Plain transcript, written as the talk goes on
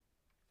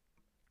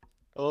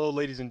Hello,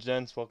 ladies and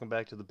gents. Welcome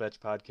back to the Betch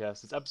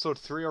Podcast. It's episode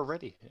 3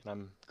 already, and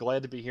I'm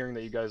glad to be hearing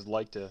that you guys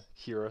like to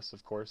hear us,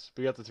 of course.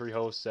 We got the three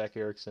hosts, Zach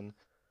Erickson,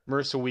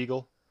 Marissa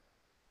Weigel,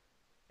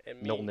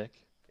 And Noel me. Nick.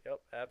 Yep,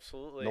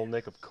 absolutely. Noel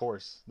Nick, of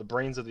course, the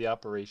brains of the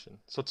operation.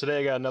 So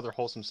today I got another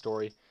wholesome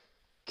story.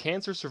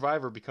 Cancer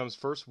survivor becomes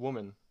first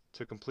woman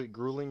to complete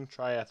grueling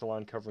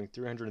triathlon covering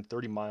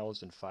 330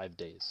 miles in 5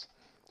 days.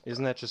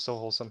 Isn't that just so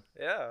wholesome?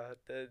 Yeah.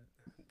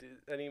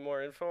 Any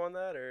more info on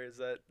that, or is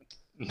that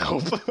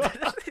Nope.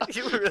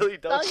 you really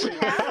don't? All you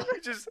have?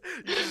 You just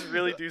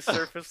really do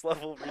surface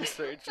level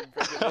research and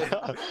bring it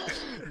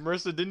in.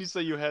 Marissa, didn't you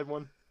say you had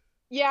one?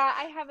 Yeah,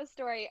 I have a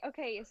story.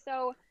 Okay,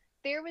 so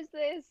there was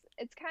this,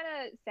 it's kind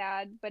of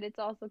sad, but it's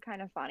also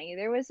kind of funny.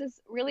 There was this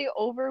really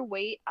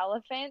overweight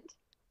elephant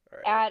All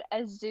right. at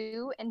a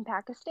zoo in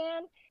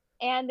Pakistan,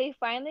 and they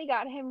finally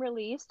got him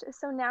released.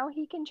 So now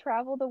he can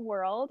travel the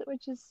world,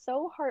 which is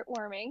so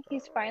heartwarming.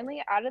 He's Oh,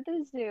 finally out of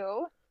the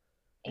zoo,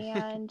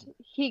 and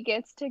he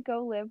gets to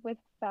go live with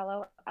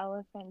fellow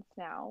elephants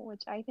now,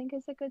 which I think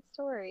is a good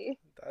story.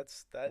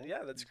 that's that. Well, Yeah,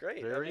 that's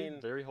great. I very, mean,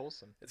 very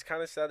wholesome. it's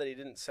kind of sad that he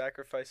didn't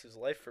sacrifice his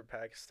life for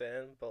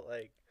Pakistan, but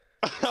like,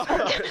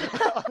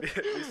 I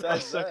besides that,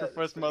 it's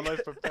sacrificed my pretty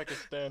life for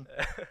Pakistan.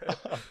 good.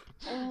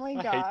 Oh my I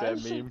hate that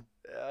gosh. meme.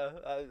 Yeah,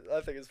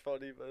 I think it's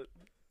funny, but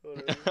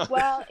whatever.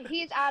 Well,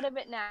 he's out of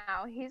it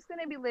now. He's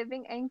going to be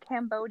living in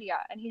Cambodia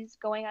and he's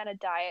going on a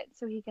diet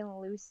so he can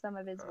lose some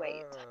of his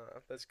weight.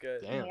 That's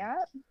good. Damn. Yeah.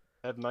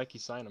 Have Nike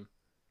sign him.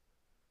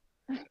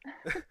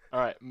 All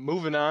right,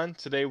 moving on.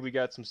 Today we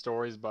got some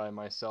stories by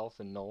myself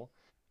and Noel.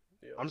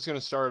 Yep. I'm just gonna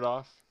start it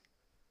off.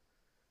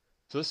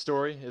 So this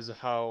story is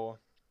how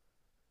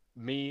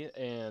me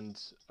and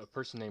a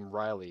person named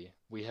Riley,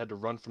 we had to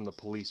run from the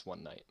police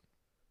one night.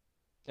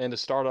 And to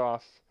start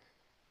off,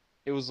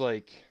 it was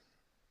like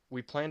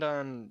we planned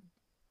on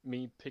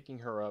me picking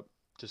her up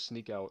to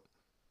sneak out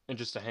and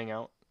just to hang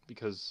out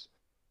because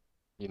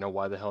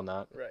why the hell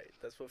not? Right.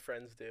 That's what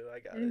friends do. I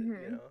got it. You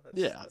Hmm. know, that's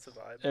Yeah. that's a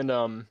vibe.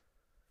 And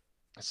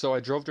so I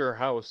drove to her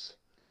house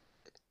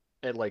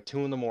at like 2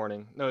 in the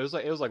morning. No, it was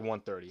like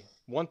 1:30.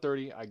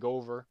 1:30, I go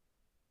over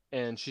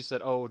and she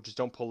said, "Oh, just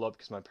don't pull up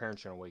because my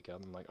parents are gonna wake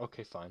up." I'm like,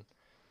 "Okay, fine."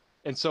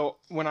 And so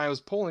when I was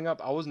pulling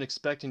up, I wasn't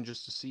expecting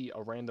just to see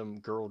a random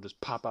girl just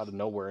pop out of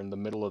nowhere in the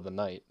middle of the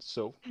night.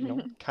 So,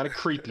 kind of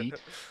creepy.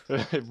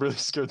 It really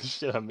scared the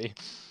shit out of me.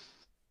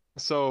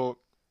 So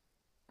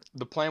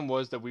the plan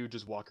was that we would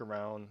just walk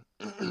around,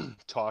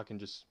 talk, and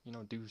just,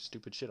 do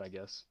stupid shit, I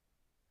guess.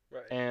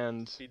 Right.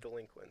 And Be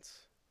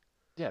delinquents.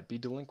 yeah, be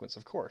delinquents,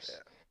 of course.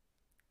 Yeah.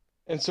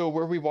 And so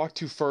where we walked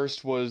to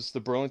first was the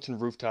Burlington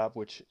rooftop,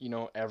 which,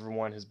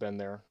 everyone has been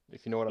there.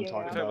 If you know what I'm Are we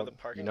talking Yeah. talking about about,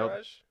 the parking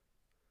garage?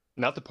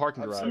 not the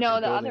parking I'm garage, so the No,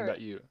 the building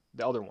other.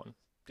 the other one.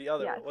 the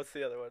other one. Yes. What's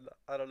the other one?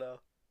 I don't know.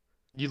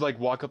 You like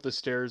walk up the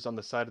stairs on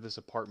the side of this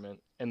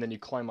apartment and then you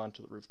climb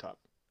onto the rooftop.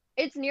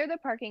 It's near the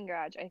parking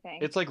garage, I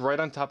think. It's like right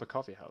on top of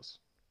coffee house.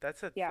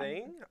 That's a Yeah.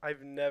 thing.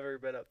 I've never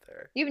been up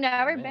there. You've Oh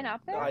never been man,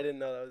 up No, there? I didn't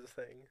know that was a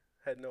thing.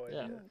 Had no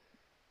yeah. idea. Oh.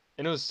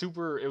 And it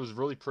was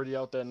really pretty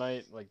out that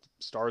night. Like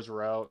stars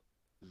were out.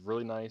 It was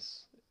really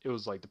nice. It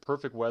was like the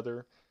perfect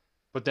weather.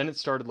 But then it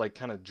started like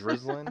kind of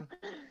drizzling.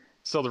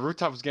 So the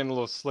rooftop was getting a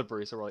little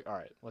slippery. So we're like, all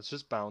right, let's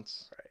just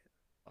bounce.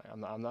 Right.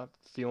 Like, I'm not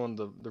feeling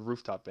the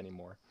rooftop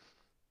anymore.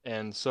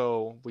 And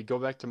so we go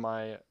back to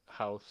my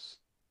house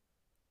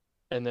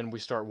and then we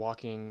start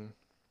walking.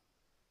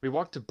 We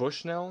walked to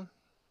Bushnell,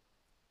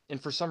 and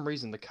for some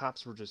reason the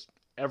cops were just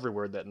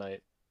everywhere that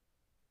night.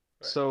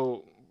 Right.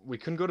 So we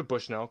couldn't go to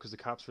Bushnell because the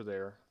cops were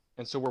there.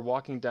 And so we're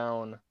walking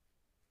down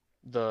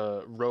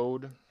the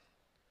road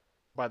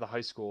by the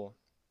high school,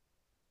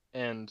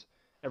 and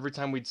every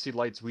time we'd see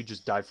lights, we'd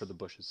just dive for the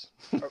bushes.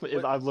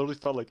 What I literally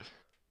felt like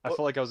I what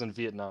felt like I was in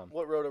Vietnam.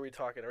 what road are we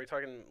talking? Are we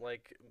talking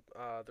like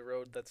the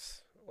road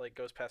that's like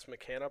goes past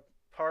McCanna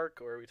Park,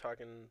 or are we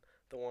talking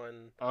the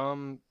one?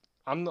 Um,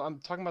 I'm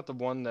talking about the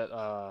one that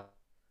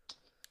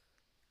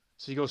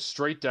so you go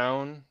straight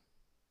down,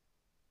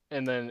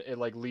 and then it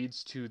like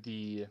leads to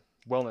the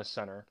wellness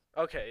center.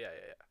 Okay. Yeah.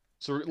 Yeah. Yeah.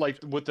 So like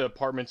Gotcha. with the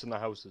apartments in the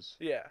houses.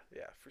 Yeah.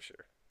 Yeah. For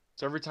sure.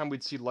 So every time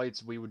we'd see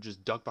lights, we would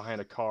just duck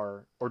behind a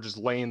car or just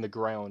lay in the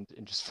ground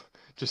and just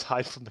just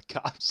hide from the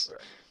cops.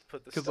 Right.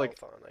 Put the Because like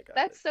stealth on. I got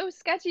That's it. so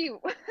sketchy.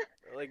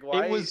 Like it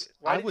why was,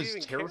 why I did you was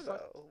even care terrified.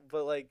 though?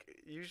 But like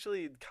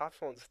usually cops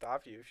won't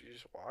stop you if you're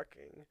just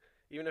walking,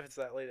 even if it's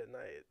that late at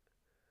night.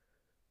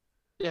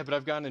 Yeah, but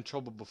I've gotten in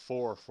trouble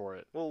before for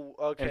it. Well,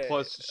 And okay.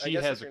 plus, I she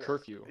guess has if a you're not,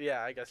 curfew.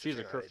 yeah, I guess She if has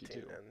a you're not curfew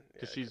 18, too, then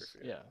because yeah, she's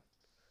curfew. yeah.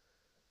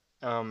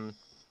 Um,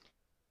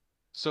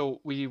 so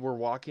we were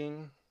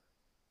walking.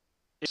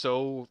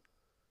 So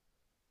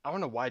I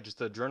don't know why, just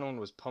the adrenaline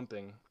was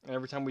pumping, and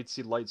every time we'd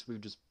see lights, we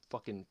would just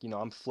fucking,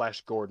 I'm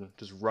Flash Gordon,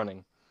 just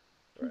running.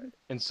 Right.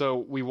 And so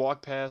we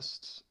walk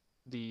past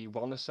the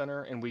wellness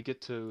center, and we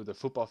get to the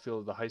football field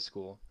of the high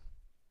school,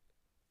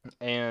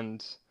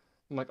 and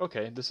I'm like,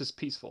 okay, this is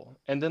peaceful.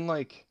 And then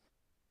like,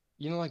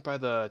 like by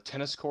the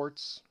tennis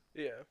courts,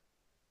 Yeah.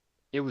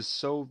 it was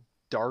so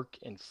dark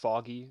and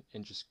foggy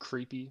and just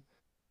creepy.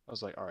 I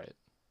was like, all right,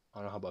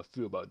 I don't know how I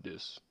feel about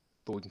this.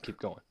 but we can keep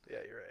going. Yeah,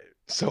 you're right.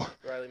 So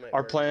Riley might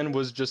our murder plan you.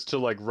 was just to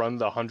like run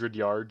the 100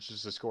 yards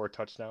just to score a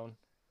touchdown,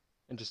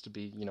 and just to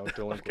be Like,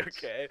 delinquents.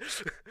 okay.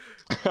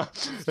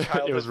 His It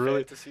childhood was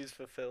really fantasies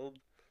fulfilled.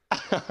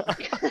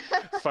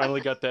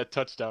 finally got that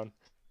touchdown,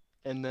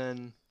 and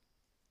then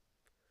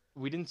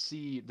we didn't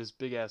see this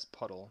big ass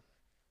puddle,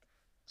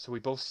 so we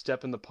both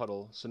step in the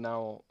puddle. So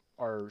now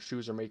our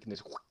shoes are making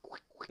this.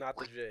 Not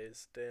the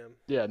Jays. Damn.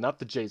 Yeah, not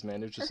the J's,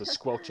 man. It was just a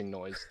squelching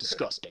noise.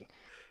 Disgusting.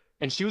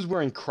 And she was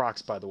wearing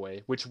Crocs, by the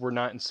way, which were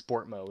not in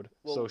sport mode,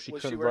 Well, so she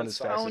was she couldn't wearing run as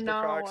socks fast Oh as with me. the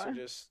Crocs or no.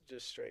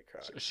 just straight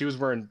Crocs? She was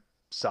wearing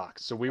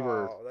socks, so Oh, we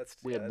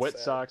had that's wet sad.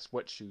 socks,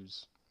 wet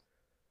shoes,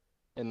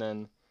 and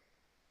then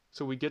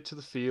so we get to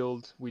the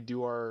field, we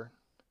do our,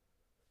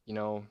 you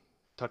know,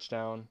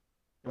 touchdown,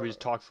 and we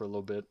just Uh, talk for a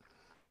little bit,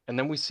 and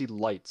then we see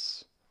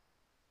lights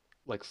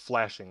like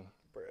flashing,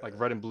 like bruh.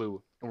 red and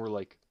blue, and we're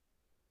like,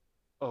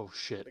 oh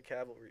shit. The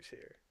cavalry's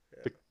here.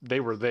 Yeah. They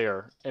were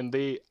there, and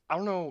I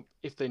don't know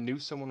if they knew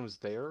someone was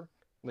there,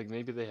 like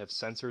maybe they have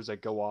sensors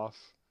that go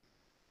off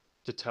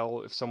to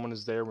tell if someone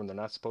is there when they're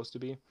not supposed to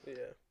be. Yeah.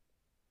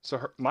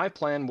 So my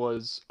plan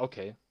was,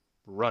 okay,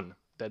 run.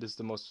 That is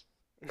the most,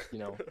 you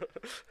know,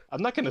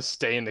 I'm not gonna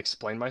stay and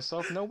explain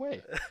myself. No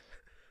way.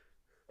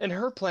 And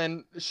her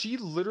plan, she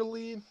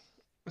literally,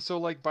 so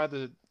like by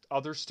the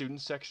other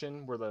student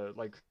section where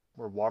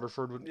where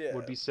Waterford would Yeah.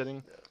 be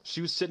sitting, Yeah.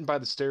 she was sitting by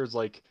the stairs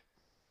like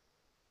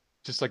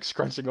just like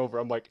scrunching over.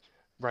 I'm like,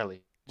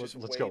 Riley, Just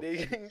let's go.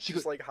 waiting, She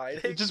just like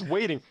hiding. just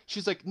waiting.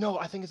 She's like, no,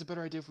 I think it's a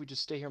better idea if we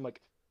just stay here. I'm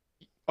like,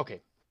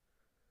 okay.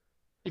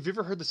 Have you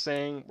ever heard the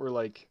saying where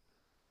like,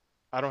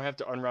 I don't have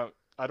to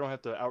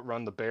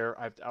outrun the bear.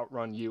 I have to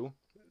outrun you.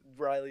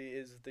 Riley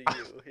is the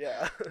you.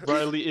 Yeah.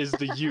 Riley is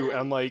the you. And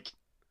I'm like,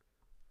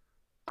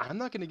 I'm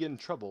not gonna get in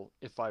trouble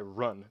if I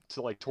run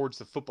to like towards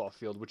the football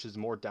field, which is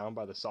more down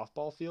by the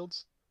softball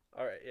fields.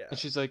 All right. Yeah. And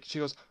she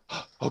goes,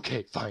 oh,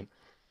 okay, fine.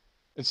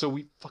 And so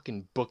we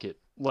fucking book it.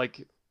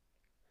 Like,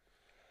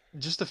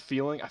 just the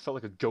feeling, I felt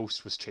like a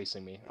ghost was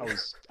chasing me.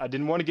 I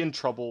didn't want to get in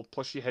trouble.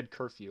 Plus, she had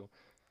curfew.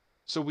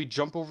 So we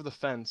jump over the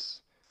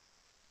fence,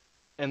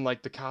 and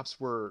like the cops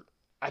were,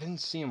 I didn't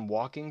see them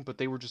walking, but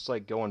they were just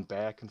like going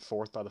back and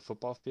forth by the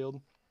football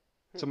field.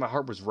 So my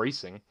heart was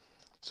racing.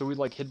 So we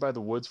like hid by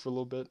the woods for a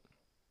little bit,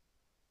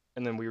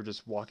 and then we were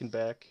just walking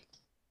back,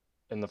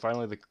 and then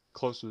finally the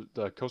coast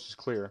was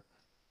clear.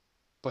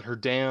 But her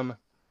damn,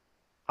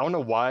 I don't know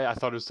why I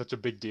thought it was such a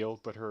big deal,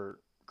 but her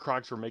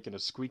Crocs were making a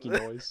squeaky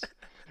noise,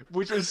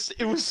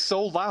 it was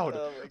so loud.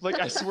 Oh Like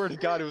my I swear to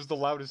God, it was the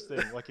loudest thing.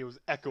 Like it was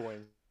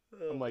echoing.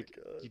 Oh I'm my like,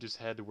 god. you just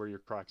had to wear your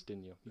Crocs,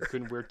 didn't you? You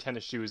couldn't wear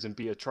tennis shoes and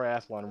be a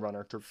triathlon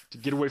runner to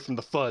get away from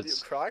the Dude,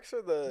 fuzz. Crocs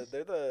are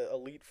they're the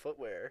elite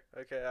footwear.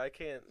 Okay, I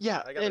can't.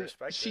 Yeah, I gotta and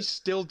respect she it.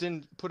 still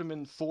didn't put them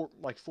in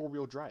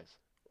four-wheel drive.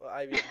 Well,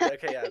 I mean,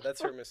 okay, yeah, that's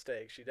her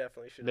mistake. She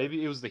definitely should have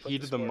Maybe it was the put heat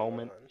the of the sport mode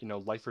moment,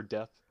 on. life or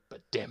death. But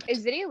damn it,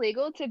 Is it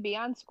illegal to be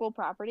on school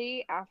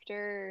property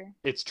after?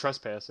 it's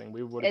trespassing.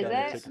 We would have Is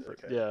gotten a it? ticket for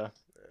Okay. yeah.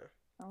 Yeah.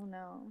 Oh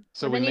no.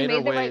 So But we then you made our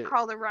made the right way.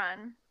 call to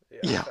run. Yeah.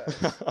 Yeah,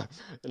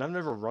 Facts. and I've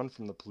never run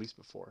from the police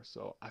before,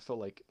 so I felt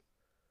like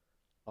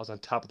I was on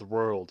top of the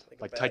world, Like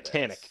a like badass.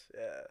 Titanic.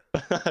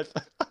 Yeah.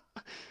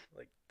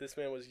 Like this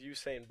man was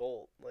Usain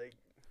Bolt. Like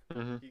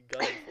hmm he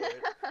gunning for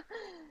it.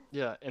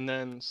 Yeah, and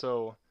then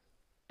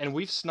and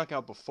we've snuck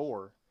out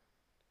before.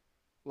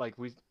 Like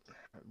we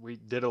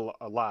did a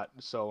lot.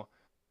 So,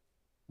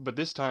 but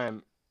this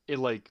time it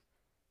like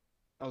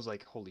I was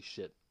like, holy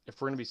shit!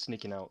 If we're gonna be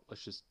sneaking out,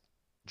 let's just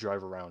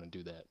drive around and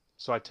do that.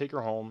 So I take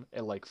her home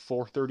at like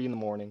 4:30 in the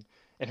morning,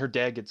 and her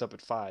dad gets up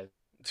at 5.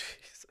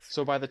 Jesus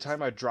So by the Christ.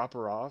 time I drop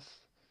her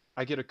off,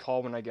 I get a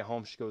call when I get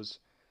home. She goes,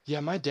 "Yeah,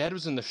 my dad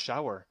was in the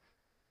shower."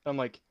 I'm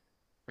like,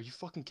 "Are you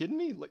fucking kidding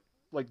me?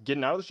 Like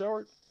getting out of the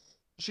shower?"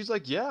 She's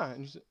like, "Yeah."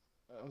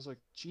 I was like,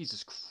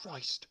 "Jesus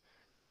Christ."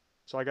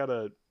 So I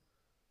gotta.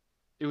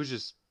 It was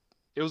just.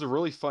 It was a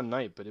really fun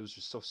night, but it was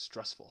just so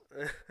stressful.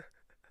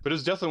 But it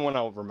was definitely one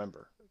I'll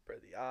remember. Bro,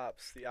 the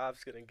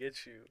ops gonna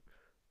get you.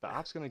 The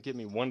op's gonna get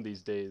me one of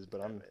these days, but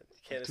Yeah, I'm man. You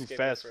can't too escape it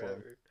fast for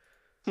him.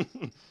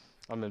 forever.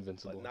 I'm But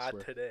invincible, I not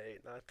swear. today.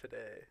 Not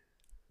today.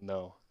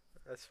 No.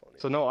 That's funny.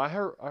 So no, I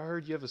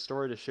heard you have a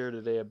story to share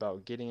today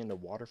about getting into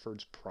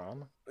Waterford's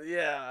prom.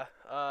 Yeah,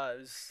 it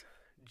was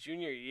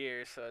junior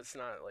year, so it's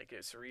not like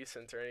it's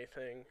recent or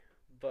anything.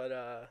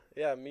 But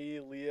yeah, me,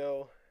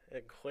 Leo,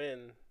 and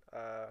Quinn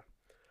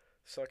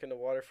snuck into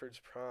Waterford's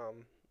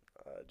prom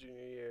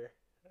junior year,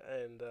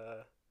 and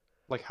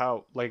Like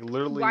how, like Why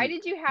literally,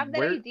 did you have that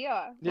where,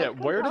 idea? yeah, What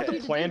where did compelled the Okay. you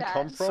to do plan that?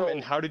 come from,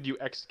 and So how did you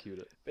execute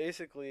it?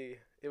 basically,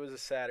 it was a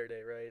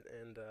Saturday, right?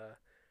 And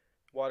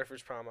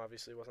Waterford's prom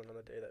obviously wasn't on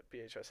the day that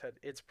BHS had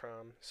its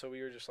prom, so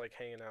we were just like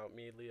hanging out,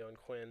 me, Leo, and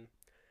Quinn,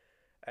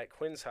 at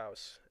Quinn's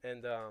house,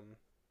 and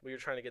we were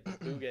trying to get the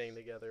Boo Gang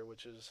together,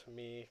 which is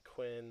me,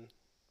 Quinn,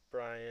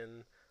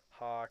 Brian,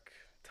 Hawk,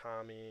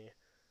 Tommy,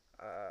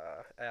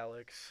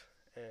 Alex,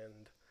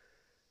 and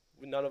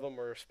none of them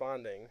were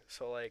responding.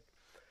 So like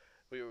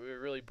we were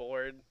really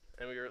bored,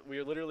 and we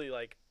were literally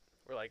like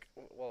we're like,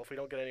 well, if we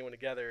don't get anyone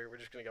together, we're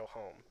just gonna go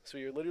home. So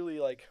we were literally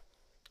like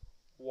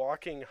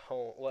walking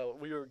home. Well,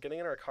 we were getting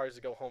in our cars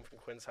to go home from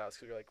Quinn's house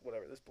because we were like,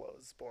 whatever, this blows,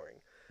 it's boring.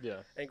 Yeah.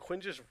 And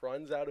Quinn just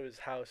runs out of his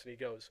house and he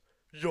goes,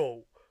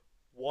 "Yo,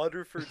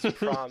 Waterford's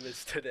prom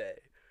is today."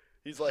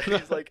 And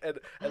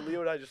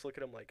Leo and I just look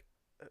at him like,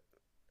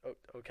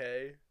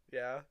 okay,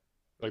 yeah,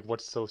 Like,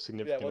 what's so yeah,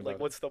 significant about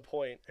what's the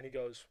point? And he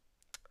goes,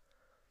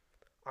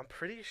 "I'm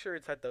pretty sure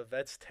it's at the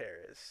Vets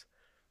Terrace."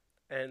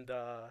 And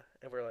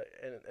we're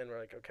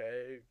like,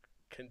 okay,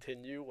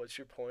 continue. What's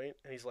your point?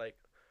 And he's like,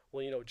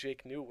 well,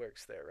 Jake New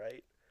works there,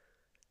 right?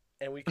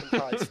 And we can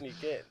probably it?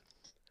 sneak in.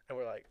 And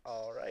we're like,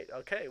 all right,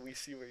 okay, we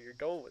see where you're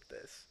going with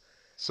this.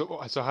 So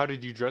how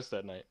did you dress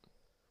that night?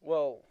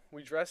 Well,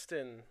 we dressed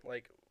in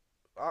like,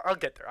 I'll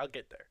get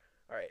there.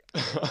 All right.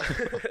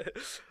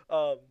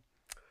 um,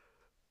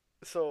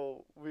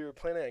 so we were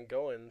planning on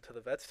going to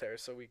the Vets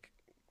Terrace. So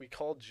we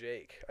called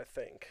Jake. I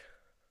think.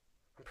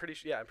 I'm pretty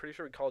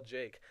sure we called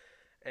Jake,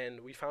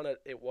 and we found out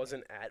it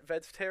wasn't at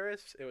Vets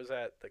Terrace. It was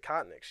at the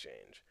Cotton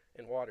Exchange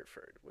in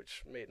Waterford,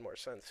 which made more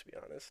sense, to be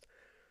honest.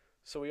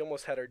 So we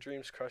almost had our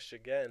dreams crushed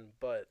again,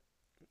 but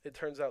it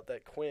turns out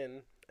that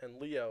Quinn and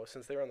Leo,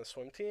 since they were on the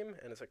swim team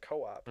and it's a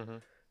co-op, Mm-hmm.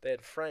 they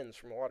had friends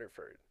from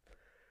Waterford.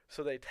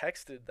 So they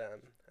texted them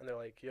and they're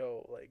like,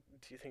 "Yo, like,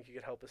 do you think you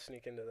could help us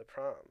sneak into the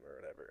prom or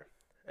whatever?"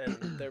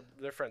 And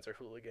their friends are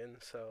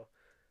hooligans, so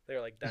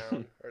they're like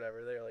down or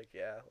whatever. They're like,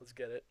 "Yeah, let's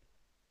get it."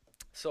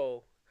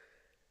 So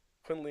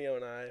Quinn, Leo,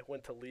 and I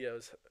went to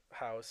Leo's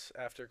house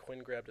after Quinn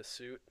grabbed a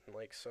suit and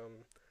like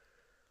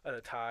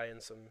a tie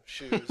and some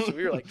shoes. So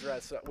we were like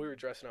dressed up. We were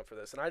dressing up for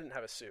this, and I didn't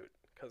have a suit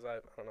because I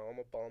don't know. I'm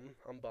a bum.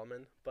 I'm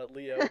bumming. But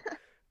Leo,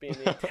 being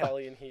the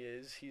Italian he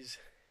is, he's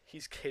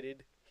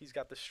kitted. He's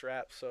got the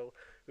strap. So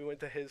we went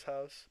to his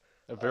house.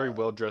 A very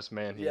well dressed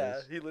man he Yeah,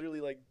 is. he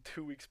literally like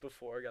 2 weeks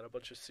before got a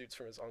bunch of suits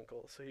from his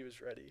uncle, so he was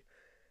ready.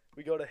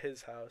 We go to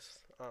his house,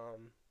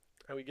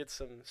 and we get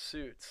some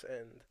suits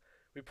and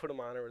we put them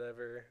on or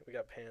whatever. We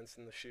got pants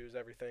and the shoes,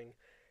 everything,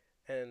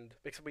 and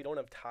except we don't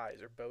have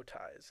ties or bow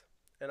ties.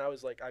 And I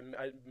was like,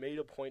 I made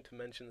a point to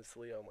mention this to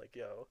Leo. I'm like,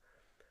 yo,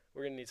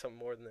 we're gonna need something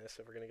more than this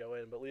if we're gonna go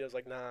in. But Leo's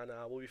like, nah,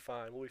 we'll be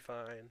fine, we'll be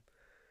fine.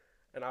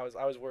 And I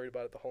was worried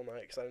about it the whole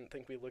night because I didn't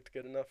think we looked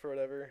good enough or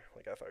whatever.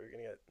 Like I thought we were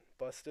gonna get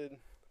busted.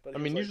 But I he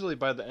was mean, like, usually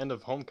by the end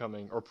of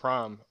homecoming or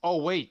prom.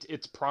 Oh wait,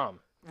 it's prom.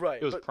 right,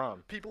 It was but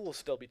prom. people will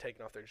still be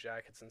taking off their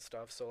jackets and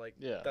stuff. So like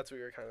Yeah. that's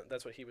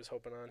what he was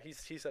hoping on. He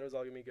said it was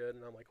all gonna be good,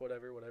 and I'm like,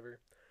 whatever.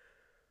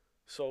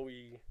 So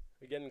we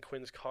get in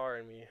Quinn's car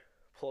and we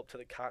pull up to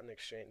the Cotton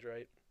Exchange,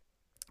 right?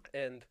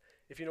 And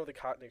if you know the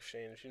Cotton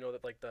Exchange, you know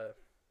that like the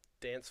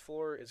dance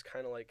floor is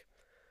kind of like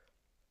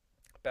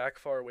back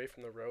far away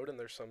from the road, and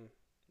there's some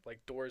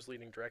like doors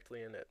leading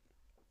directly in it.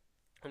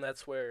 And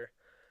that's where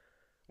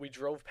we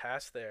drove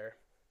past there,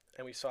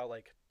 and we saw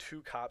like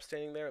 2 cops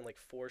standing there and like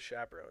 4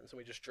 chaperones, and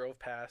we just drove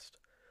past,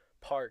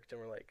 parked,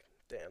 and we're like,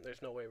 damn,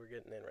 there's no way we're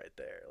getting in right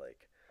there.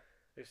 Like,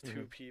 there's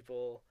 2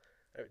 people,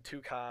 2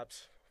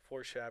 cops,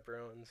 4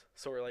 chaperones.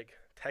 So we're like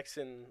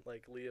texting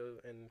like Leo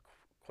and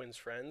Quinn's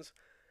friends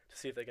to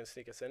see if they can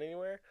sneak us in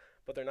anywhere,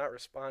 but they're not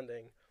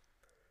responding.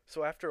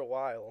 So after a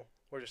while,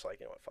 we're just like,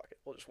 you know what, fuck it.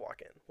 We'll just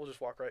walk in. We'll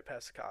just walk right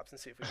past the cops and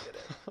see if we can get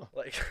in.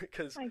 Like,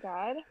 because Oh my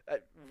God.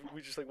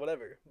 we just like,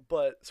 whatever.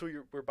 But so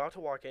we're about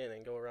to walk in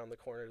and go around the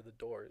corner to the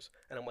doors.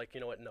 And I'm like, you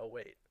know what? No,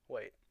 wait.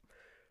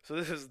 So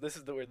this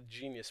is where the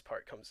genius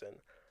part comes in.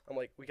 I'm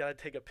like, we got to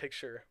take a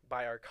picture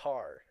by our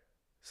car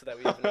so that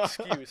we have an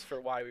excuse for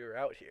why we were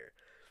out here.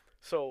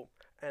 So,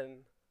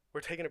 and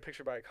we're taking a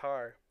picture by a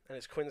car, and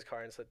it's Quinn's car,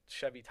 and it's a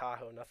Chevy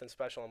Tahoe, nothing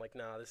special. I'm like,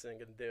 nah, this isn't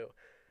going to do.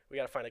 We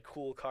got to find a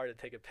cool car to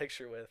take a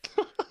picture with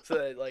so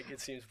that like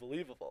it seems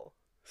believable.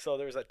 So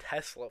there was a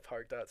Tesla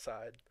parked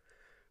outside.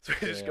 So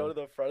we just go to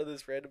the front of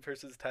this random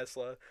person's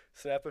Tesla,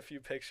 snap a few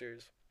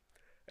pictures,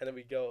 and then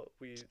we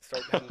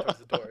start heading towards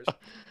the doors.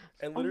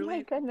 And Oh my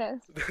literally,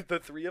 goodness. the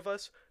 3 of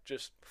us,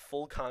 just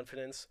full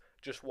confidence,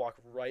 just walk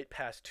right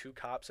past 2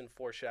 cops and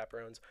 4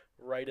 chaperones,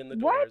 right in the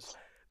doors.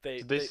 What?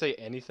 Did they say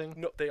anything?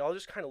 No, they all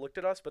just kind of looked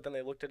at us, but then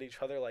they looked at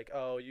each other like,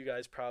 oh, you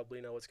guys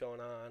probably know what's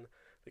going on.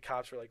 The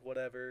cops were like,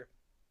 whatever.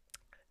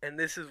 And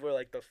this is where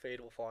like the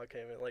fatal flaw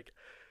came in. Like,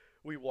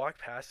 we walk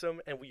past them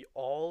and we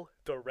all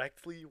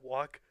directly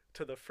walk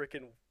to the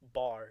freaking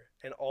bar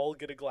and all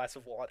get a glass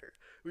of water.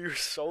 We were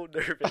so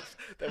nervous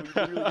that we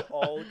literally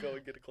all go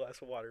and get a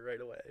glass of water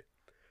right away.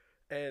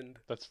 And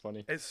That's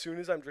funny. as soon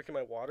as I'm drinking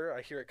my water,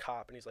 I hear a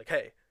cop and he's like,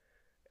 "Hey."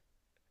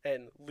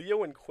 And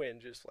Leo and Quinn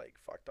just like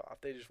fucked off.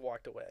 They just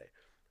walked away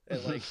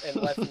and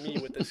left me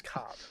with this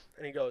cop.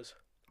 And he goes,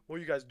 "What are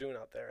you guys doing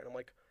out there?" And I'm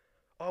like,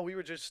 "Oh, we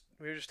were just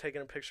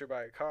taking a picture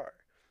by a car."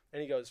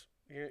 And he goes,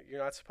 "You're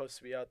not supposed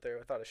to be out there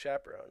without a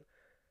chaperone."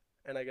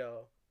 And I'm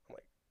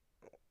like,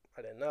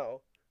 "I didn't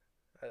know.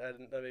 I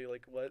didn't. I mean,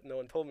 like, what? No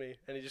one told me."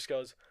 And he just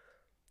goes,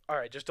 "All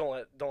right, just don't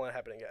let it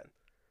happen again."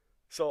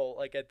 So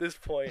like at this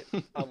point,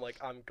 I'm like,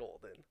 I'm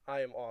golden. I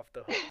am off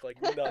the hook.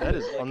 Like nothing. That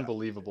is like,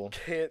 unbelievable.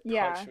 Can't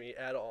Yeah. touch me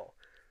at all.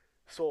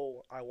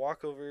 So I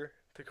walk over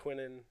to Quinn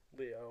and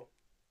Leo,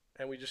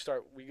 and we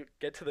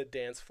get to the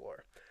dance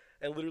floor,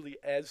 and literally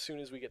as soon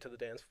as we get to the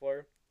dance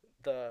floor,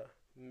 the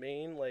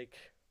main like,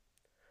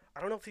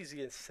 I don't know if he's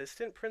the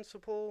assistant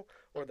principal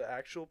or the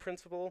actual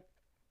principal,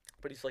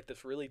 but he's like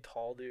this really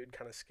tall dude,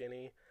 kind of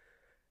skinny,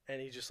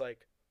 and he's just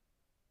like,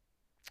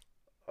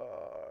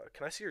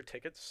 can I see your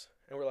tickets?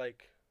 And we're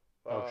like,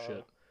 Oh uh,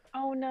 shit.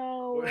 Oh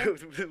no.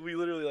 we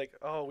literally like,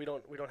 oh, we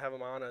don't have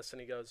them on us.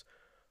 And he goes,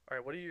 all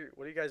right, what are you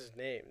guys'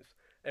 names?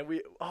 And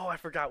I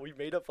forgot, we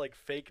made up like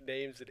fake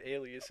names and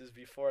aliases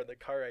before in the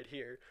car right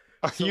here.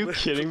 Are So you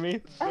kidding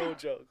me? no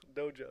joke,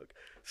 no joke.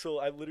 So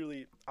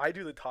I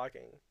do the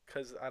talking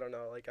because I don't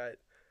know, like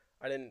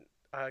I didn't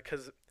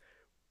because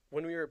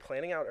when we were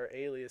planning out our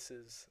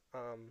aliases,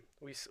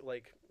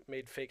 like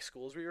made fake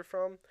schools we were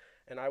from,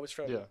 and I was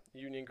from Yeah.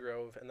 Union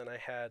Grove, and then I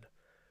had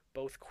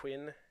both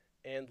Quinn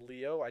and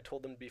Leo. I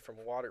told them to be from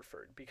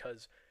Waterford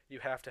because you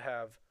have to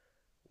have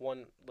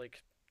one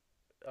like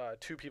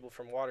two people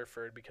from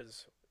Waterford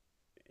because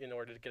in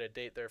order to get a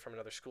date there from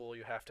another school,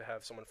 you have to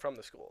have someone from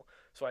the school.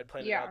 So I'd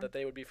planned it Yeah. out that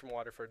they would be from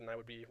Waterford and I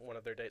would be one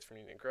of their dates from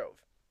Union Grove.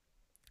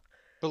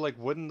 But like,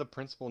 wouldn't the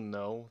principal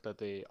know that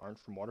they aren't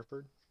from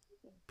Waterford?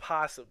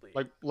 Possibly,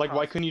 Like,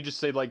 why couldn't you just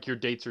say like your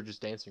dates are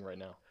just dancing right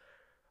now?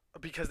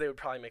 because they would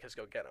probably make us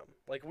go get them.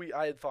 Like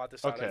I had thought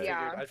this out. Okay.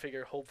 Yeah. I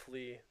figured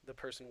hopefully the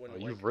person Oh,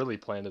 wouldn't you like. really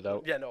planned it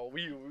out. Yeah, no,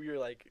 we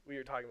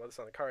were talking about this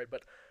on the card,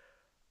 but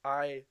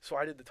I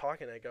did the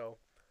talking. And I go,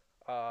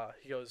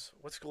 he goes,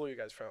 "What school are you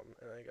guys from?"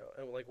 And I go,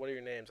 and like, "What are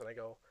your names?" And I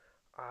go,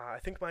 I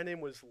think my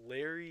name was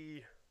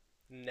Larry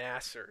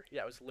Nasser.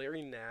 Yeah, it was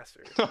Larry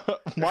Nasser.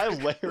 Why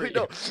Wait, Larry?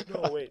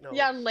 wait, no.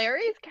 Yeah,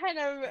 Larry's kind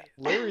of.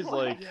 Larry's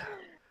like, Yeah,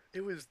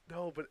 it was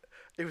no, but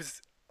it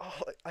was.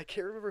 Oh, I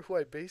can't remember who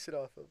I based it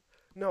off of.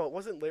 No, it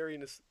wasn't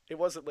It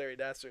wasn't Larry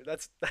Nasser.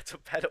 That's a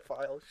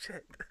pedophile.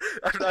 Shit,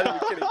 I'm not even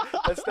kidding.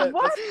 That's that.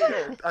 What?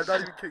 No, I'm not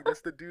even kidding.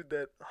 That's the dude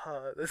that.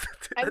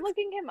 I'm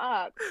looking him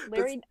up. That's-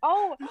 Larry.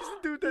 Oh, That's the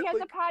dude he that has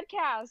like. a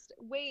podcast.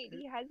 Wait,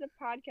 he has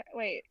a podcast.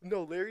 Wait.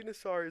 No, Larry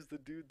Nassar is the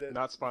dude that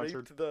not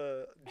sponsored. raped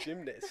the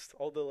gymnast,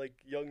 all the like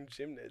young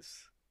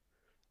gymnasts.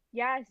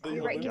 Yes, The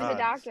you're right. He was a God.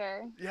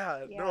 doctor.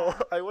 Yeah, Yeah. no,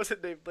 I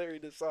wasn't named Larry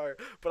Nassar,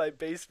 but I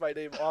based my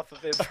name off of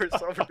him for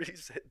some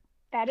reason.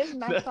 That is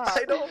messed up.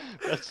 I know,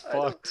 That's I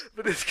know, fucked.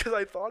 but it's because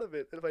I thought of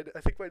it, and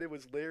I think my name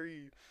was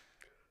Larry.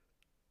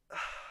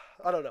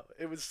 I don't know.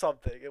 It was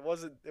something. It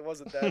wasn't. It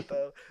wasn't that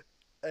though.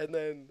 And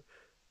then,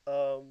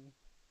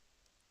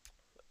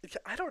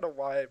 I don't know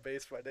why I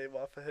based my name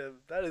off of him.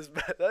 That is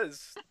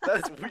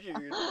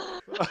weird.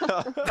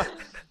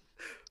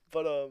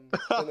 But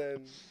and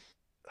then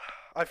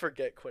I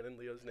forget Quinn and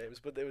Leo's names,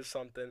 but there was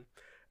something.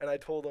 And I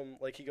told him,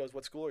 like, he goes,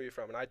 "What school are you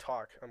from?" And I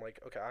talk. I'm like,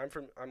 "Okay, I'm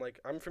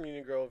from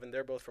Union Grove, and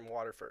they're both from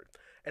Waterford."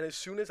 And as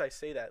soon as I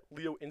say that,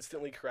 Leo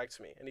instantly corrects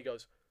me, and he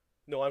goes,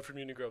 "No, I'm from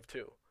Union Grove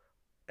too."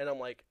 And I'm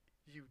like,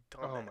 "You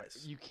Oh my!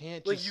 dumbass." You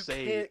can't Like just you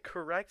say. can't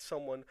correct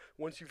someone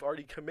once you've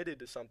already committed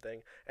to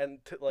something. And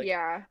like,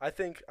 Yeah. I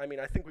think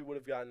we would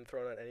have gotten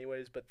thrown out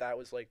anyways, but that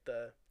was like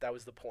that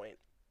was the point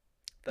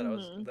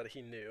that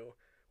he knew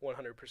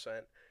 100%.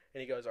 And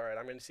he goes, "All right,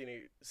 I'm gonna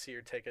see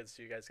your tickets.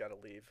 So you guys gotta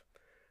leave."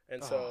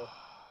 And so.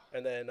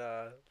 And then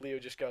Leo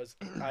just goes,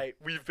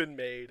 we've been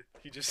made.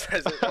 He just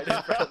says it right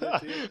in front of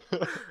the team.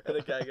 And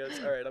the guy goes,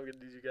 all right, I'm going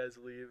to need you guys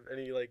to leave. And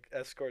he, like,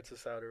 escorts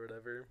us out or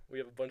whatever. We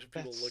have a bunch of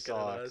people That looking at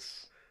us,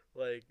 sucks.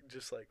 like,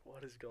 just like,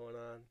 what is going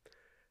on?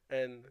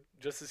 And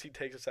just as he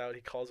takes us out,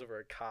 he calls over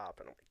a cop.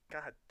 And I'm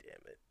like, God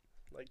damn it.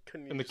 Like,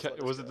 couldn't you And just let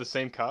us was go? it the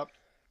same cop?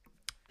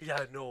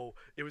 Yeah, no.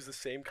 It was the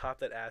same cop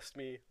that asked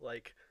me,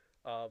 like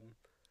what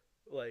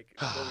we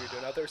were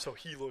doing out there. So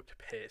he looked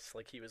pissed.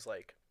 Like he was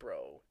like,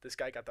 "Bro, this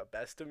guy got the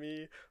best of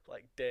me."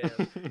 Like, damn.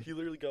 He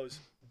literally goes,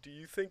 "Do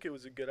you think it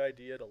was a good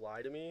idea to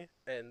lie to me?"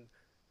 And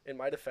in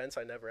my defense,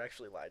 I never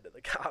actually lied to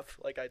the cop.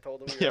 Like I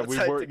told him we were Yeah, we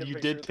outside were. taking a You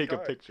picture did of the take a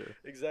car. picture.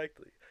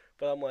 Exactly.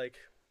 But I'm like,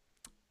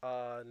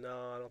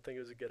 no, I don't think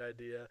it was a good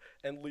idea.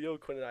 And Leo,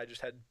 Quinn, and I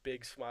just had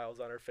big smiles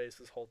on our face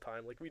this whole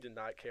time. Like we did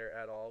not care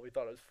at all. We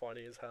thought it was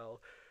funny as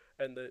hell.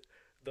 And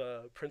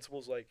the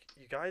principal's like,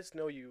 "You guys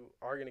know you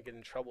are gonna get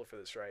in trouble for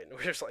this, right?" And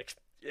we're just like,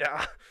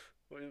 "Yeah,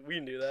 we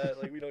knew that.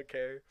 Like we don't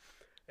care."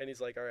 And he's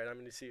like, "All right, I'm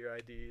gonna see your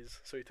IDs."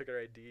 So he took our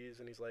IDs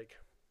and he's like,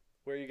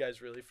 "Where are you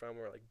guys really from?"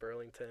 We're like,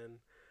 "Burlington."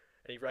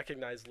 And he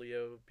recognized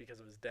Leo because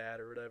of his dad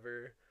or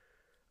whatever.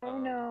 Oh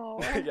no.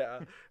 Yeah.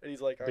 And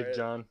he's like, "All Big right,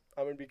 John.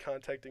 I'm gonna be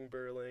contacting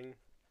Burling.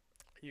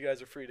 You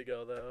guys are free to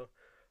go though."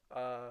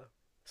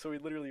 So we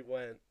literally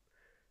went,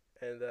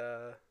 and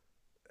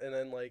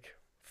then like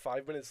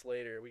 5 minutes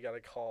later, we got a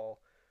call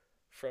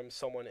from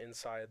someone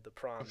inside the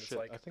prom. Oh It's shit!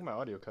 like, I think my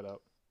audio cut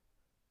out.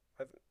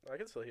 I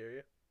can still hear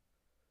you,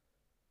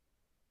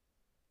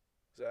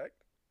 Zach.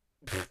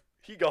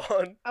 He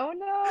gone. Oh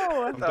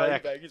no. I'm No,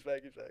 back. He's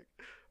back.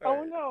 Oh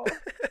Alright. no.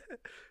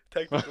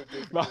 Technical I'm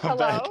difficulties. Hello?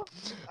 back.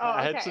 Oh,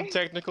 I had okay. some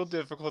technical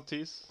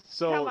difficulties.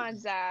 So Come on,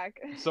 Zach.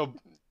 So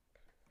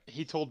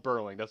he told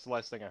Burling. That's the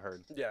last thing I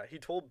heard. Yeah, he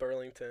told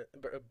Burlington.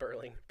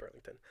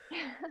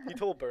 He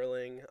told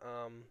Burling,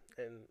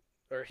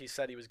 or he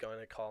said he was going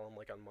to call him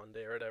like on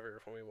Monday or whatever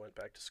when we went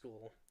back to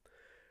school.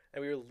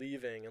 and we were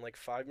leaving, and like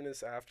 5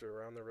 minutes after,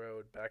 we're on the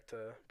road back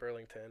to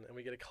Burlington, and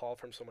we get a call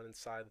from someone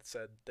inside that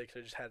said they could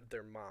have just had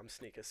their mom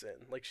sneak us in.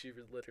 Like, she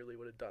literally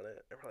would have done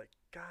it. And we're like,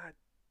 God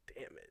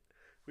damn it.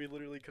 We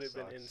literally could have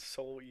been in Sucks.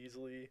 so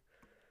easily,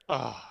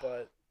 Ah,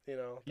 but, you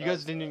know, you that guys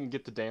was didn't that. even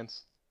get to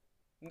dance.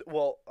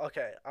 Well,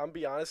 okay, I'm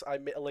be honest.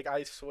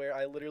 I swear,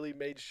 I literally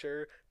made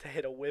sure to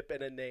hit a whip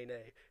and a nay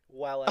nay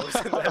while I was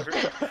in that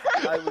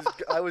room.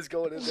 I was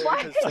going in there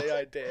to What? say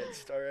I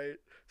danced. All right,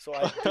 so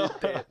I did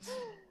dance.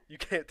 You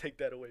can't take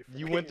that away from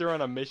You me. went there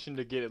on a mission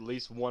to get at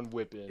least one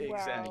whip in, and you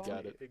Wow. got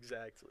Exactly, it.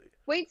 exactly.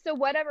 Wait, so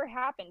whatever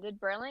happened?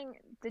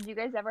 Did you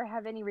guys ever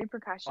have any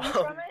repercussions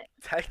from Um, it?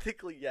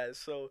 technically yes.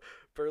 So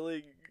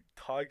Burley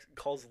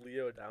calls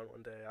Leo down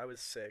one day. I was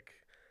sick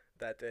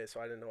that day, so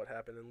I didn't know what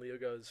happened. And Leo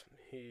goes,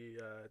 he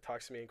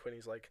talks to me and Quinn.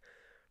 He's like,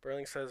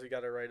 Burling says we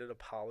got to write an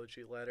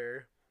apology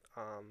letter,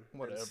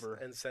 Whatever.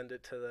 and send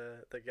it to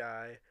the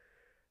guy,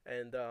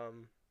 and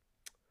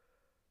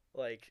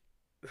like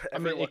I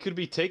mean, everyone, it could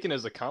be taken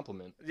as a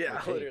compliment. yeah,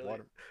 Like, hey, literally.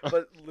 water.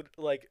 But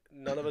like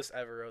none of us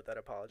ever wrote that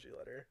apology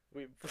letter.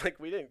 We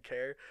didn't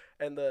care,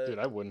 and Dude,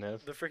 I wouldn't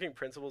have. the freaking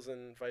principals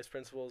and vice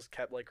principals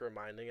kept like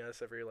reminding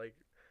us every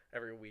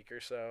week or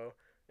so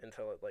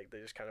until they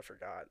just kind of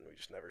forgot and we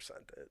just never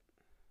sent it.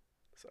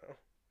 So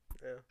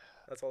yeah,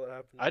 that's all that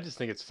happened. I just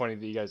think it's funny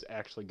that you guys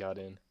actually got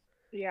in.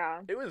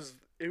 Yeah. It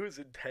was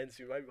intense,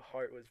 dude. My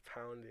heart was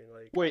pounding.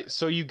 Like Wait,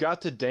 so you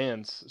got to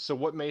dance. So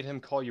what made him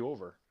call you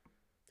over?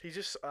 he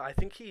just I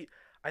think he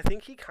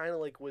kind of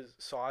like was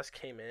saw us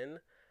came in,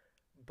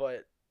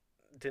 but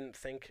didn't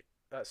think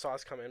saw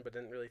us come in, but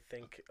didn't really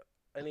think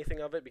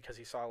anything of it because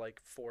he saw like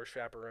four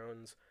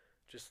chaperones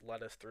just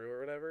let us through or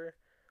whatever.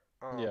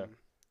 Yeah. Um,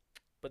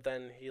 but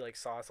then he like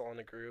saw us all in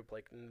a group,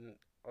 like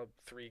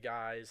three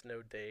guys,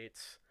 no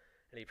dates,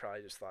 and he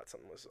probably just thought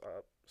something was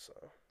up. So,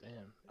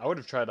 Damn. I would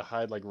have tried to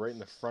hide like right in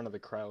the front of the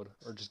crowd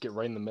or just get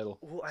right in the middle.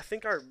 well, I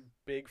think our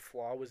big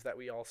flaw was that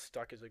we all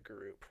stuck as a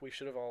group. We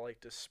should have all like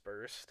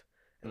dispersed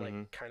and like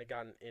Hmm. kind of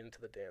gotten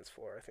into the dance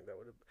floor. I think that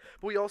would have.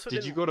 But we also Did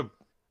didn't. you go to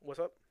What's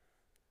up?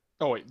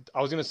 Oh wait,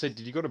 I was gonna say,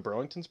 did you go to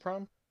Burlington's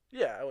prom?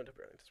 Yeah, I went to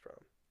Burlington's prom.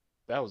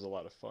 That was a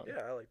lot of fun.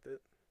 Yeah, I liked it.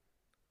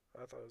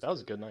 I thought it was That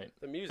was a good. good night.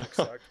 The music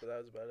sucked, but that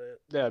was about it.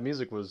 Yeah,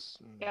 music was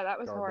Yeah, that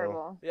was garbo.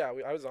 horrible. Yeah,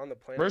 I was on the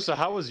plane. Marissa,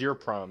 how was your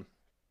prom?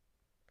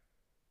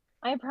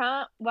 My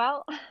prom,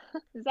 well,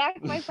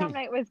 Zach, my prom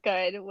night was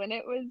good. When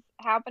it was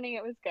happening,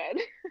 it was good.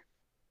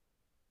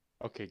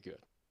 Okay, good.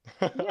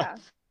 Yeah.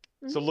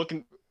 So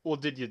Mhm. well,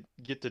 did you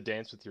get to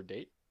dance with your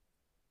date?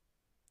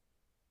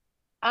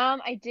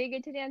 I did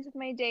get to dance with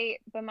my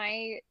date, but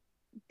my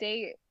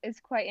date is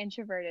quite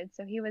introverted,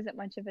 so he wasn't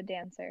much of a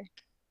dancer.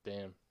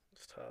 Damn.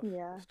 It's tough.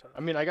 Yeah. It's tough.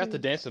 I mean, I got to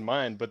Mm. dance with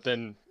mine, but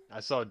then I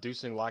saw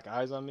Deucing lock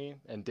eyes on me,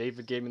 and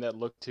David gave me that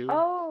look too.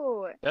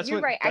 Oh, you're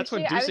right. That's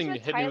when Actually, I was Deucing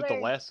with hit me with the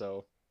Tyler.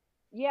 lasso.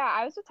 Yeah,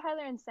 I was with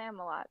Tyler and Sam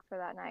a lot for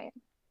that night.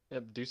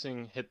 Yep,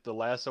 Deucing hit the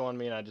lasso on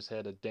me, and I just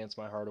had to dance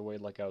my heart away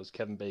like I was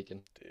Kevin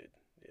Bacon. Dude,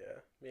 yeah.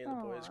 Me and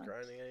the boys Aw.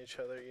 grinding on each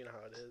other. You know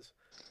how it is.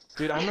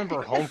 Dude, I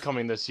remember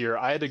homecoming this year.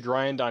 I had to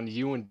grind on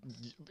you, and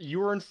you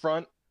were in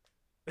front,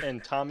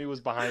 and Tommy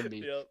was behind me.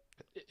 Yep.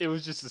 It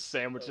was just a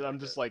sandwich, Oh and my I'm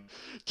just God. like,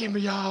 get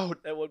me out.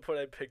 At one point,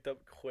 I picked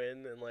up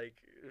Quinn and like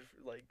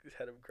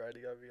had him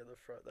grinding on me in the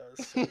front. That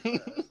was so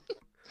bad.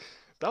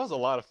 That was a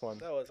lot of fun.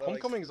 That was. I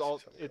liked Homecoming's all.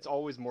 homecoming. It's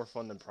always more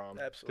fun than prom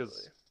Absolutely.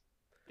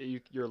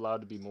 because you're allowed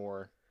to be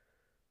more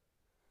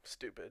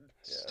Stupid.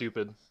 Yeah.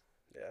 stupid.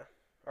 Yeah.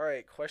 All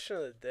right. Question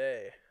of the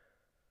day.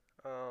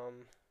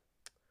 Um.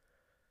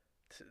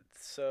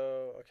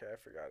 So okay, I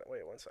forgot it.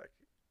 Wait one sec.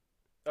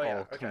 Oh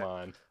yeah. Oh, come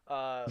Okay.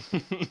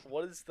 on.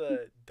 What is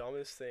the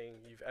dumbest thing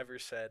you've ever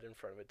said in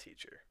front of a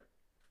teacher?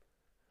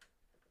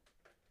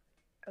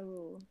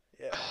 Oh.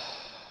 Yeah. I'll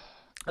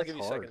That's give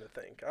you a hard. second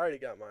to think. I already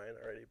got mine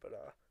already, but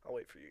I'll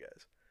wait for you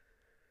guys.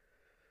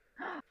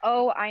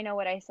 Oh, I know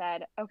what I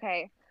said.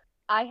 Okay.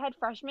 I had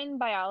freshman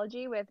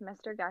biology with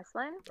Mr.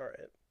 Gesslin, All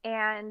right.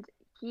 and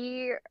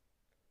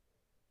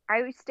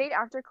I stayed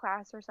after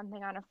class or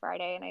something on a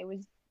Friday,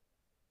 and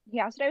he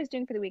asked what I was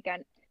doing for the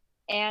weekend,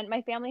 and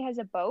my family has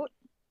a boat,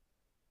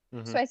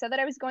 Mhm. so I said that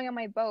I was going on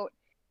my boat,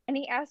 and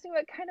he asked me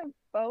what kind of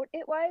boat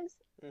it was,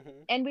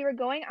 Mhm. and we were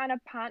going on a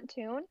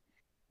pontoon,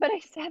 but I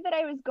said that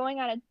I was going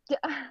on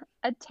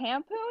a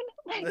tampoon,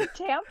 like a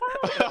tampon.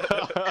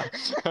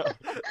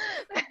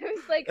 I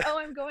was like, oh,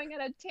 I'm going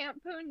on a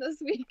tampoon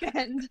this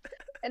weekend,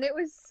 and it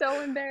was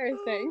so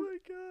embarrassing. Oh my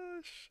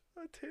gosh.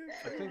 A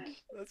tampon.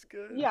 think- That's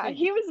good. Yeah,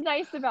 he was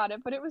nice about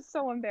it, but it was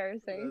so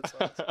embarrassing.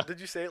 That's awesome. Did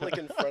you say it like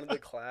in front of the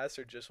class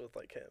or just with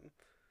like him?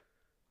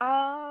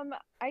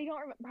 I don't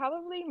remember.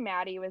 Probably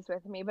Maddie was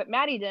with me, but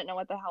Maddie didn't know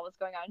what the hell was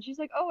going on. She's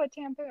like, "Oh, a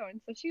tampoon,"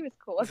 so she was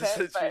cool with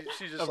it. But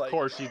She's just Of like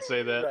course she'd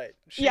say that. right.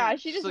 yeah, she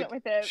she's just like-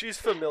 went with it. She's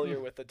familiar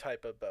with the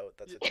type of boat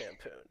that's a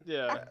tampoon.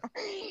 Yeah.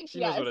 She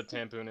knows what a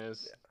tampoon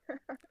is.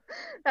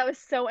 That was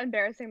so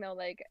embarrassing though.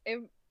 Like it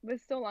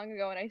was so long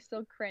ago, and I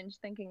still cringe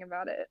thinking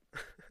about it.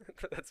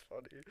 That's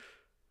funny.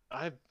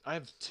 I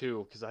have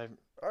two because All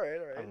right.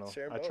 I don't know.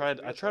 Share 'em I both. tried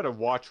We I got try to time.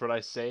 watch what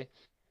I say,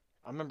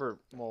 I remember,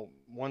 well,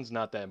 one's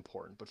not that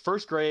important, but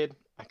first grade,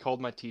 I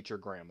called my teacher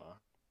grandma.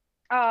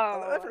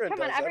 Oh, Everyone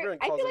come on. does. Everyone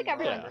I calls feel them like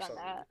mom everyone's or Yeah, done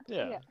something. that.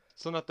 yeah. Yeah.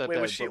 So not that Wait,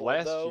 was bad, she but old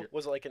last though? year,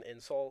 Was it like an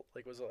insult?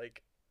 Like was it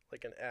like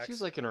an she was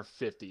axe? like in her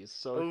 50s,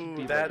 so it could Ooh, be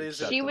like that is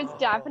an. She was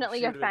acceptable. Oh, definitely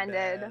she would have been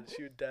offended. mad.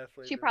 She would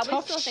definitely She have been probably mad.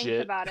 Tough still thinks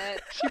shit. about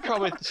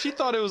it. She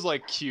thought it was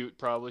like cute,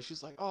 probably.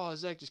 She's like, oh,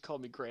 Zach just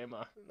called me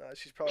grandma. Nah,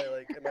 she's probably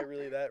like, "Am I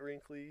really that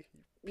wrinkly? You piece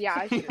of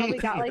Yeah, she shit." probably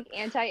got like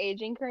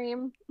anti-aging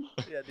cream.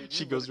 Yeah, dude,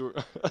 She goes to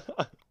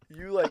her.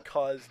 you like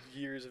caused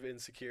years of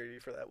insecurity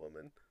for that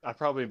woman. I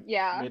probably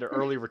Yeah. made an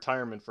early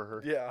retirement for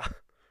her. Yeah.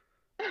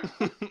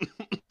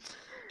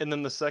 And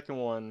then the second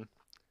one,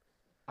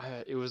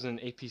 it was an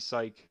AP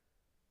Psych,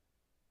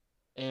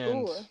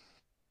 and Ooh.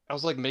 I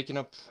was like making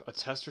up a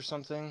test or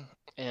something,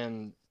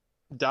 and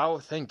Dow,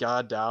 thank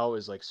God Dow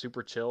is like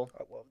super chill,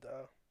 I love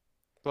that.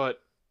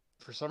 but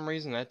for some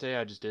reason that day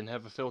I just didn't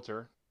have a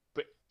filter.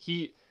 But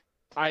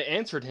I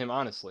answered him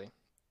honestly.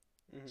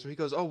 Hmm. So he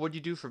goes, "Oh, what'd you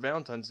do for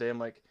Valentine's Day?" I'm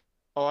like,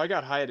 "Oh, I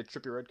got high at a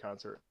Trippie Redd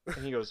concert."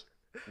 And he goes,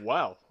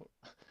 "Wow.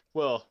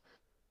 Well,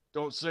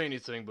 don't say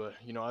anything, but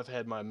I've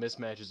had my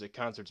mismatches at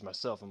concerts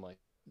myself." I'm like,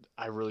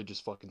 I really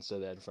just fucking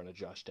said that in front of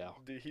Josh Dow.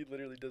 Dude, he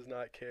literally does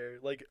not care.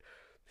 Like,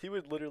 he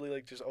would literally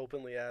like just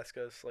openly ask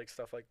us like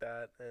stuff like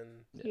that,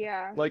 and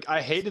Yeah. Yeah. Like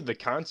I hated the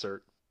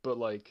concert, but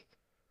like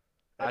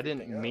I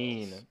didn't everything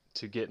mean else.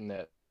 to get in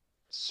that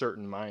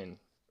certain mind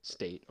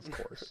state, of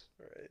course.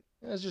 Right.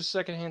 It's just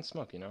secondhand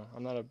smoke,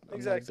 I'm not a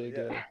Exactly. big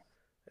Yeah.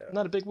 Yeah.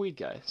 not a big weed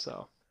guy,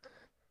 so.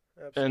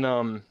 And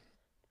Absolutely.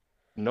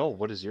 no,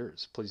 what is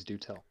yours? Please do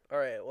tell. All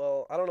right.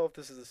 Well, I don't know if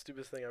this is the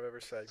stupidest thing I've ever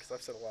said because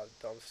I've said a lot of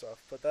dumb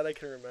stuff, but that I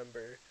can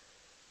remember,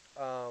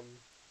 um,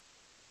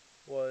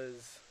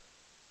 was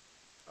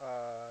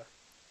uh,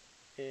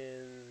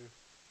 in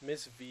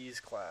Miss V's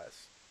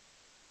class.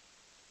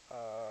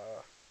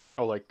 Uh,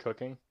 Oh, like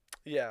cooking?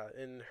 yeah,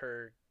 in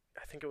her,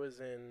 I think it was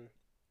in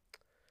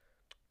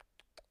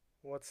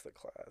what's the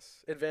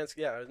class? Advanced.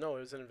 Yeah, no, it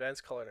was in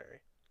advanced culinary.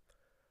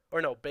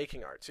 Or no,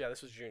 baking arts. Yeah,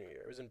 this was junior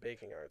year. It was in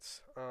baking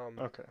arts.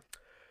 Okay.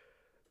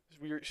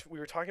 We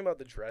were talking about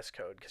the dress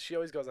code because she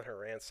always goes on her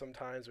rants.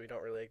 Sometimes we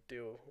don't really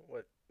do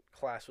what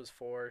class was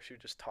for. She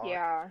would just talk,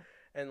 Yeah.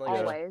 and like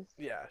Yeah. Always.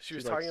 yeah, she She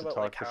was likes talking to about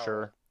talk like for how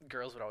sure.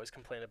 girls would always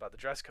complain about the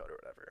dress code or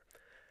whatever,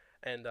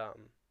 and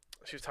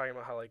she was talking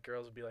about how like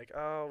girls would be like,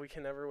 oh, we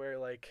can never wear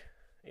like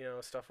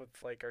stuff with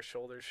like our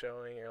shoulders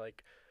showing or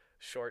like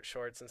short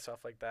shorts and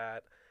stuff like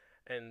that,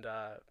 and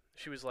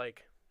she was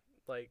like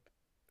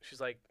she's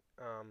like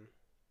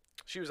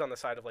she was on the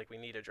side of like we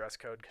need a dress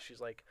code because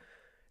she's like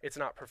it's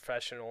not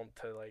professional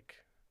to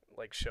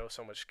like show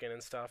so much skin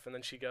and stuff. And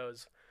then she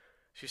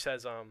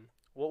says,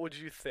 what would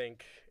you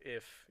think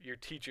if your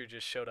teacher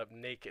just showed up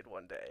naked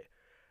one day?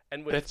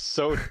 And with That's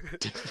so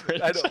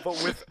different. I know,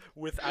 but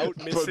without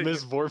But missing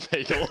Miss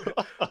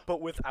Vorpagel.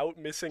 but without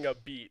missing a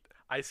beat,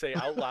 I say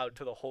out loud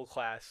to the whole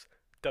class,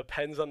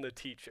 depends on the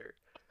teacher.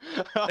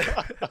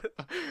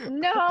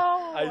 No.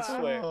 I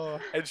swear. Oh.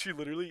 And she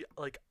literally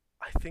like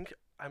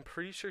I'm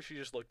pretty sure she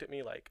just looked at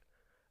me like,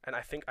 and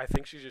I think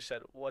she just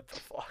said, "What the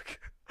fuck?"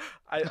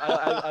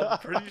 I'm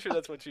pretty sure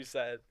that's what she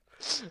said,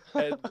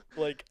 and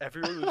like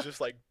everyone was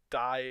just like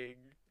dying,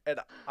 and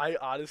I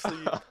honestly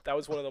that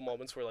was one of the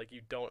moments where like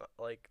you don't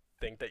like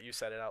think that you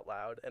said it out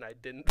loud, and I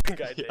didn't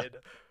think I Yeah. did,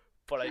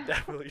 but I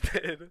definitely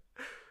did,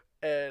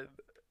 and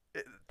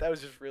that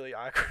was just really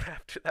awkward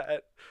after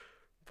that.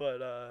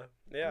 But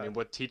yeah, I mean,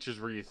 what teachers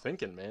were you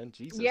thinking, man?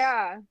 Jesus.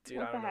 Yeah. dude,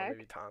 What I the don't know, heck?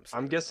 maybe Thompson.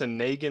 I'm guessing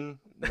Nagin.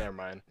 Never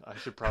mind. I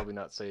should probably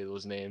not say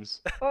those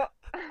names. Well,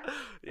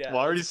 Yeah, Well,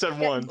 I already said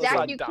one. let's Zach,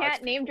 not you dox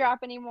can't name people. drop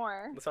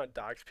anymore. Let's not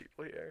dox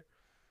people here.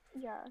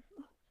 Yeah.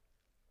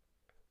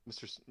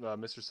 Mr.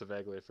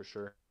 Savaglia for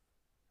sure.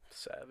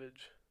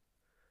 Savage.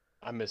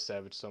 I miss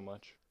Savage so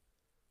much.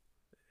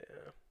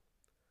 Yeah.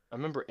 I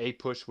remember A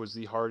Push was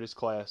the hardest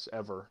class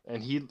ever,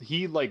 and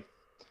he like,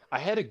 I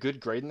had a good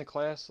grade in the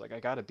class, like I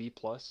got a B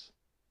plus,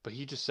 but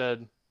he just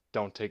said,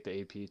 "Don't take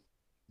the AP,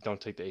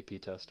 don't take the AP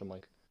test." I'm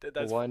like, well,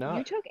 That's why You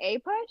not? took A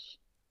push?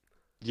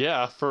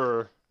 Yeah,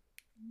 for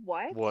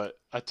What? what?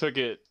 I took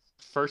it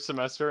first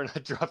semester and I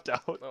dropped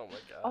out. oh my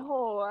god.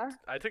 Oh.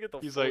 I took it the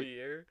He's full like-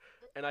 year,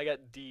 and I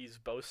got D's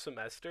both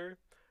semester.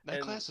 That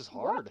And class is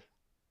what? hard.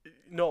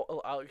 No,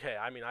 okay.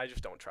 I mean, I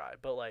just don't try.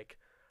 But like,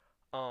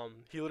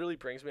 he literally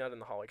brings me out in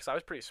the hallway because I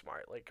was pretty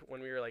smart. Like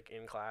when we were like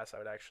in class, I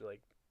would actually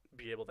like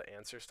be able to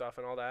answer stuff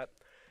and all that.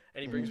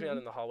 And he brings me out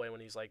in the hallway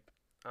when he's like,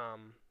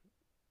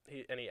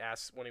 he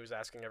asked when he was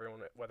asking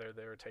everyone whether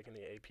they were taking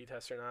the AP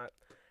test or not.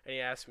 And he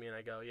asked me, and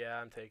I go, yeah,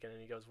 I'm taking it.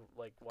 And he goes,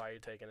 like, why are you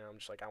taking it? I'm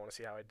just like, I want to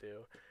see how I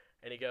do.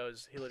 And he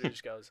literally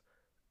just goes,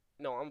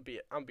 no, I'm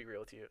gonna be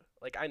real with you.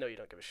 Like, I know you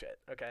don't give a shit,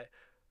 okay?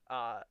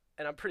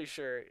 And I'm pretty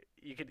sure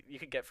you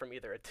could get from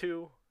either a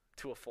 2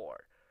 to a 4.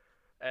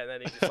 And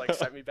then he just like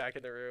sent me back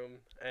in the room,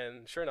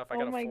 and sure enough, I Oh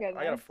got a my 4. I got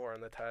a goodness. 4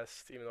 on the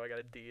test, even though I got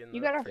a D in You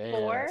the got a Damn.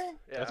 4?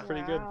 yeah. That's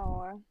pretty good.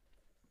 Wow.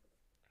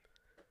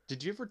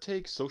 Did you ever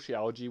take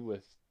sociology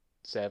with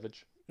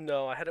Savage?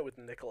 No, I had it with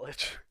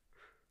Nikolic.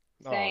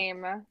 Oh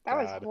Same. That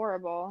was God.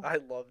 horrible. I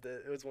loved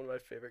it. It was one of my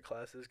favorite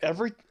classes.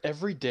 'Cause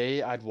Every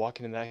day I'd walk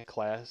into that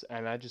class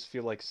and I just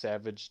feel like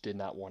Savage did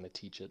not want to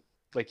teach it.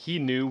 Like he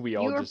knew we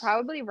all You were just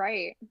probably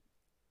right.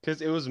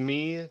 because it was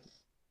me,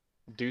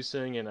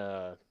 Deucing,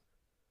 and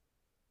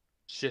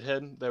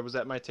shithead that was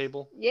at my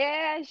table.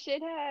 Yeah,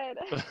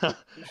 shithead.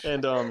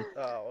 And Oh,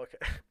 okay.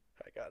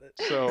 I got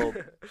so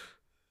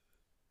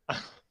it.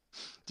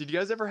 did you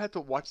guys ever have to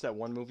watch that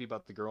one movie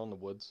about the girl in the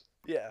woods?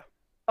 Yeah.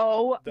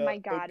 Oh The my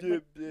God.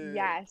 But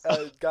yes.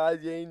 Guy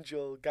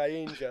Angel, Guy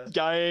Angel.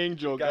 Guy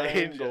Angel, Guy Guy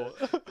Angel.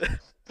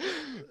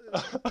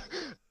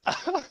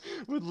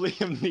 With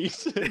Liam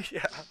Neeson.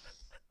 Yeah.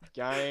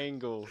 Guy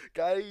Angel.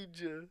 Guy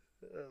Angel.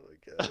 Oh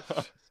my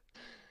gosh.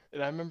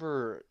 And I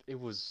remember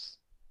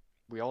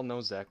we all know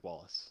Zach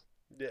Wallace.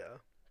 Yeah.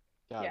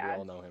 God, we Yeah.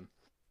 all know him.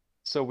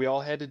 So we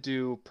all had to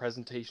do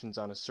presentations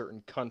on a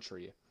certain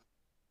country.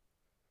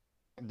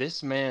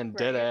 This man,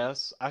 dead Right.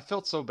 ass. I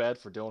felt so bad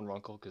for Dylan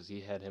Runkle because he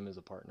had him as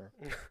a partner.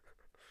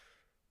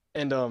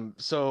 And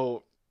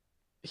so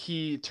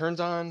he turns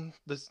on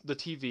the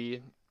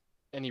TV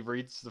and he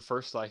reads the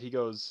first slide. He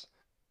goes,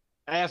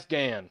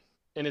 Afghan.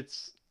 And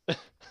it's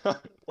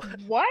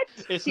What?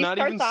 it's He not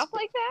starts even off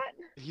like that?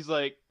 he's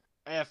like,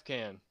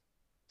 Afghan.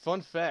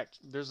 Fun fact,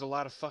 there's a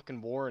lot of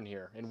fucking war in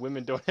here and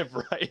women don't have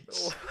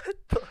rights. What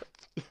the?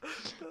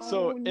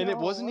 So, Oh, and it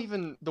wasn't no.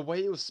 even the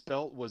way it was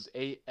spelt was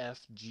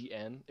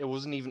AFGN. It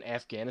wasn't even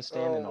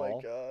Afghanistan Oh and my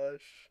all.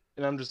 gosh.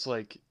 And I'm just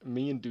like,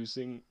 me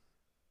inducing.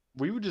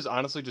 We would just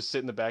honestly just sit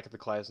in the back of the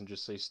class and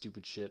just say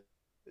stupid shit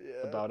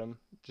Yeah. about him.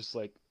 Just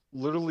like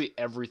literally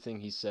everything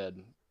he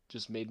said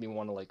just made me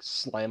want to like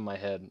slam my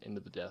head into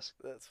the desk.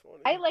 That's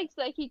funny. I liked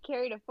that he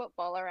carried a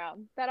football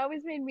around. That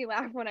always made me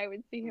laugh when I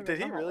would see him. Did in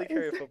the he really hallways.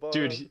 carry a football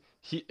Dude, around?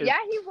 Yeah,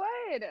 he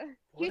would.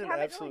 What He'd an have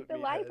it in absolute like the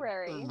meathead.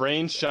 library.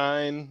 rain,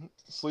 shine,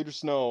 sleet or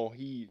snow,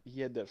 he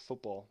had that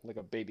football like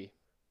a baby.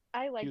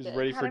 I liked was it.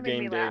 ready It for kinda made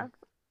game me day. laugh.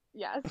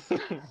 Yes.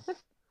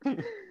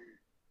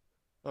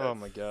 Oh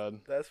my God.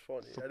 That's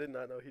funny. I did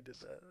not know he did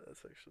that.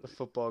 That's The actually.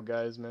 football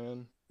guys,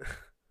 man.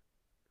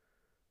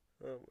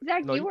 Oh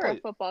Zach, No, you you were a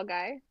played. football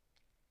guy,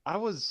 I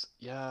was,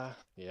 yeah.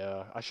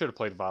 I should have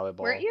played volleyball.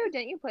 weren't you?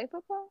 Didn't you play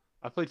football?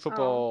 I played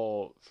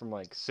football from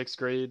like 6th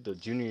grade to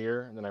junior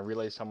year, and then I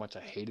realized how much I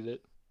hated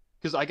it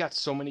because I got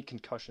so many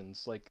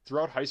concussions. Like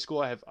throughout high school,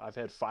 I've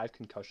had 5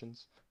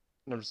 concussions,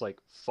 and I'm just like,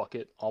 fuck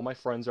it. All my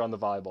friends are on the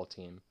volleyball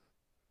team,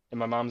 and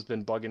my mom's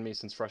been bugging me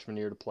since freshman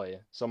year to play,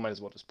 so I might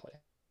as well just play.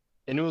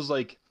 And it was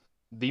like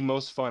the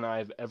most fun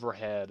I've ever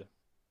had,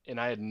 and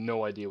I had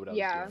no idea what I was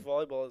Yeah. doing.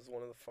 Volleyball is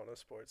one of the funnest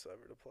sports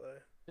ever to play.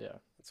 Yeah,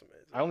 It's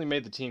amazing. I only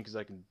made the team because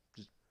I can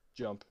just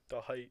jump. The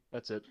height.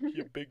 That's it.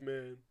 You big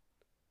man.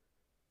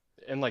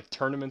 And like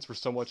tournaments were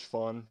so much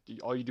fun.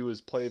 All you do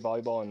is play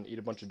volleyball and eat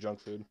a bunch of junk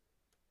food.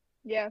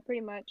 Yeah,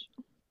 pretty much.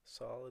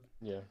 Solid.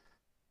 Yeah.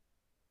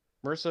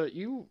 Marissa,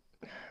 you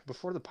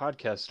before the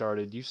podcast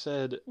started, you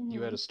said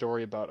you had a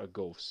story about a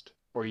ghost,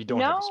 or you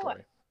don't have a No,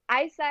 story.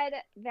 I said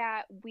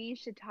that we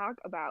should talk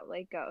about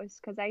like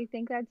ghosts because I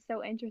think that's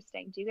so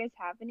interesting. Do you guys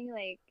have any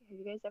have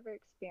you guys ever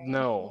experienced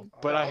No, any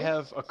but I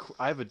ghosts?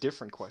 have a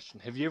different question.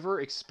 Have you ever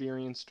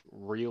experienced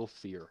real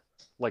fear,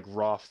 like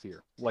raw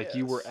fear, like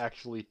you were Yes.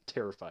 actually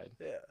terrified?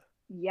 Yeah.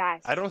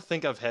 Yes. I don't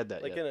think I've had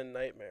that Like yet. in a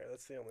nightmare.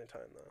 That's the only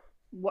time though.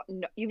 What?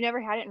 No, you've never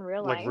had it in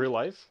real Like life? real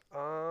life?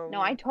 No,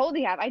 I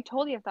totally have. I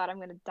totally have thought I'm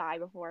gonna die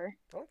before.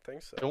 I don't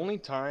think so. The only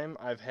time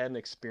I've had an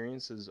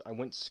experience is I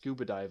went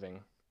scuba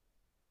diving.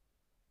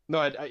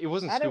 No, it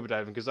wasn't That is- scuba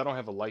diving because I don't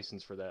have a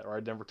license for that, or I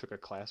never took a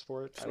class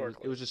for it.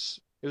 Snorkeling. It was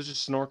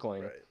just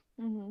snorkeling. Right.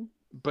 Mhm.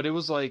 But it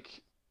was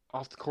like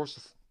off the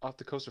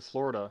coast of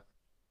Florida,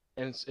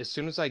 and as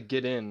soon as I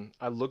get in,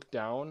 I look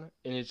down,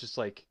 and it's just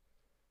like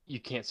you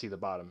can't see the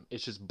bottom.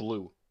 It's just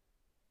blue,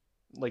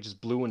 like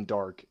just blue and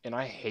dark. And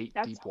I hate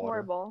That's deep water.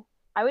 horrible.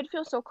 I would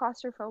feel so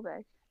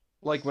claustrophobic.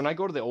 Like when I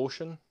go to the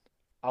ocean,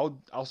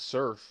 I'll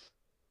surf,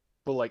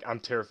 but like I'm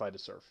terrified to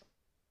surf.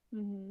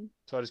 Mhm.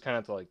 So I just kind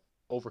of have to like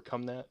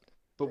overcome that.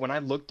 But when I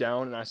looked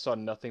down and I saw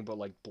nothing but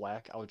like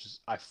black,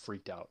 I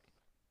freaked out.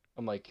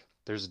 I'm like,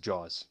 there's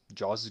Jaws.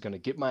 Jaws is gonna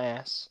get my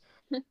ass.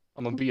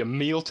 I'm gonna be a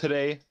meal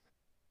today.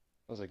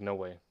 I was like, no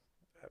way.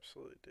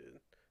 Absolutely, dude.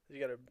 You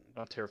gotta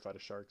Not terrified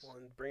of sharks.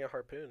 bring a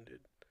harpoon, dude.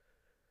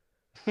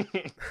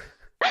 Gotta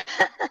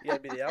You gotta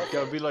be the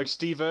alpha. be like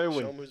Steve Show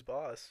Irwin. him who's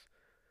boss.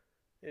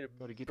 You need to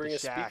Gotta get bring the a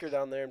speaker shack.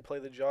 down there and play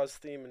the Jaws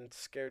theme and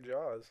scare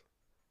Jaws.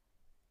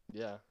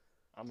 Yeah,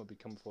 I'm gonna be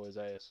coming for his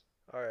ass.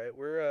 All right,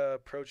 we're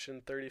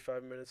approaching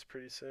 35 minutes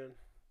pretty soon.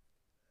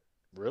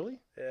 Really?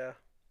 Yeah.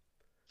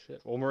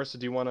 Shit. Well, Marissa,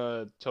 do you want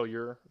to tell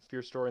your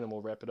fear story and then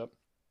we'll wrap it up?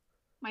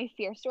 My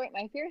fear story.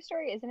 My fear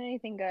story isn't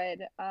anything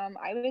good.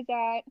 I was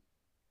at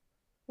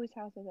whose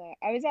house was I?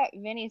 I was at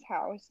Vinny's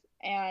house,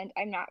 and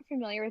I'm not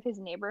familiar with his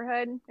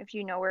neighborhood. If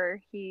you know where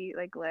he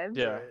lives.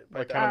 Yeah, Right, by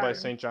like kind of by Dyer.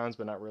 St. John's,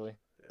 but not really.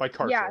 By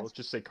Kartra. Yeah. Let's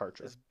just say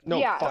Kartra. It's No,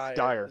 Yeah. fuck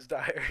Dyer. It's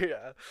Dyer,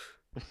 yeah.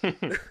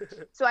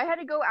 So I had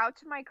to go out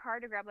to my car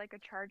to grab like a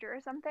charger or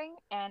something,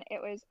 and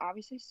it was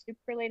obviously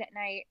super late at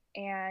night.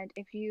 And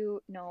if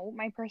you know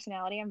my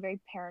personality, I'm very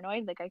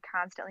paranoid. Like I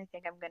constantly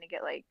think I'm gonna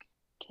get like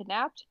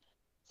kidnapped.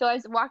 So I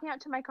was walking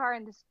out to my car,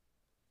 and this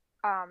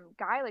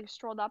guy like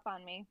strolled up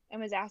on me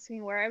and was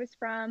asking where I was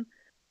from,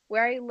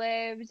 where I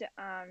lived.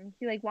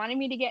 He like wanted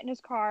me to get in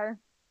his car.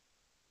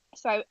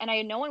 I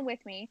had no one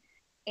with me,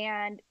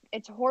 and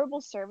it's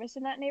horrible service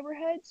in that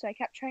neighborhood. So I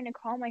kept trying to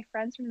call my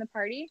friends from the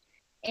party,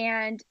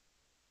 and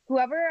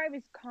whoever I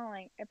was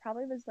calling, it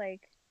probably was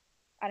like,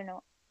 I don't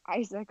know,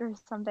 Isaac or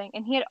something,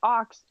 and he had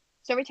aux.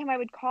 So every time I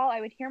would call, I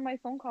would hear my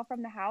phone call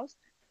from the house.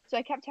 So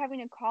I kept having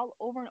to call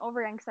over and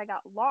over again because I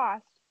got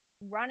lost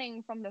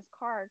running from this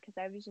car because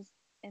I was just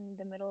in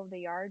the middle of the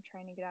yard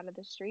trying to get out of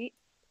the street.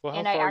 Well, how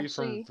And I far are you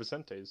from actually,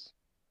 Vicente's?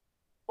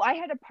 well, I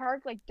had to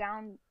park like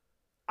down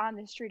on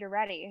the street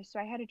already. So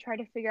I had to try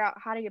to figure out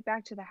how to get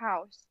back to the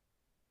house.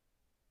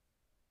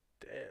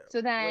 Damn. So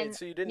Wait, then,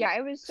 so you didn't yeah,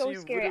 it was so so you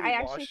scary. literally I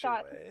actually lost your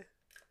thought, way?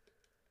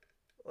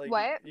 Like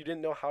what? you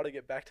didn't know how to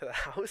get back to the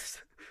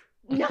house?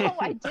 No,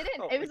 I didn't.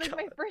 Oh It my was like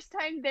my god. first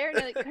time there, and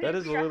I like That couldn't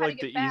is figure out literally how to like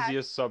the get back.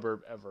 easiest suburb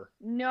ever.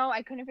 No,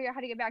 I couldn't figure out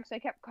how to get back, so I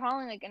kept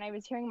calling, like, and I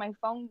was hearing my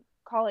phone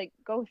call like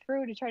go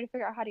through to try to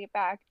figure out how to get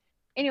back.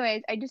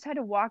 Anyways, I just had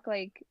to walk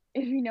like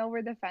if you know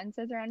where the fence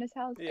is around his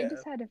house, I Yeah.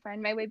 just had to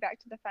find my way back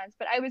to the fence.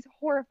 But I was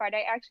horrified.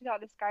 I actually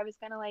thought this guy was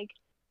gonna like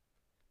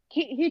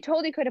he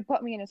totally could have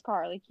put me in his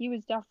car. Like he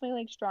was definitely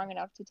like strong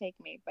enough to take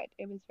me, but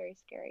it was very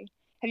scary.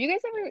 Have you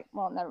guys Yeah. ever?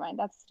 Well, never mind.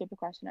 That's a stupid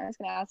question. I was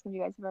gonna ask if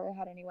you guys have ever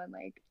had anyone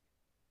like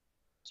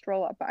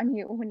stroll up on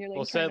you when you're Well,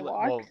 like trying to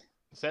walk.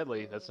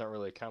 sadly, that's not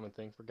really a common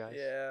thing for guys.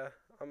 Yeah.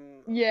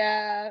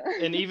 Yeah.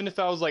 And even if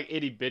I was like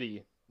itty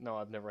bitty, no,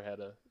 I've never had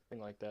a thing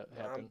like that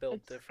I'm happen. built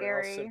It's different.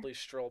 I'll scary. simply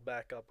stroll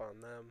back up on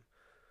them.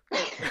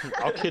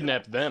 I'll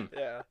kidnap them.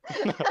 Yeah.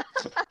 I've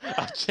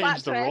Plot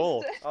changed the twist.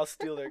 role. I'll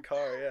steal their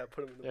car. Yeah,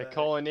 put them in the Yeah, back.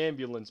 call an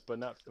ambulance, but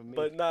not for me.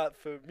 But not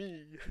for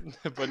me.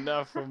 But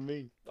not for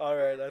me. All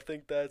right, I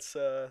think that's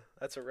a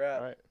All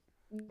wrap. right.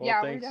 Well,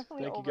 Yeah, we're thanks.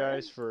 definitely Thank you over.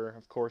 guys for,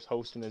 of course,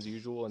 hosting as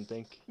usual, and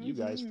thank you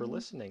guys for Mhm.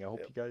 listening. I hope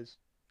Yep. you guys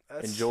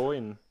That's enjoy,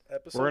 and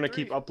episode we're gonna 3.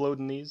 keep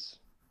uploading these,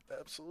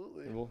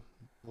 Absolutely. and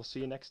we'll see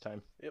you next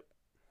time. Yep.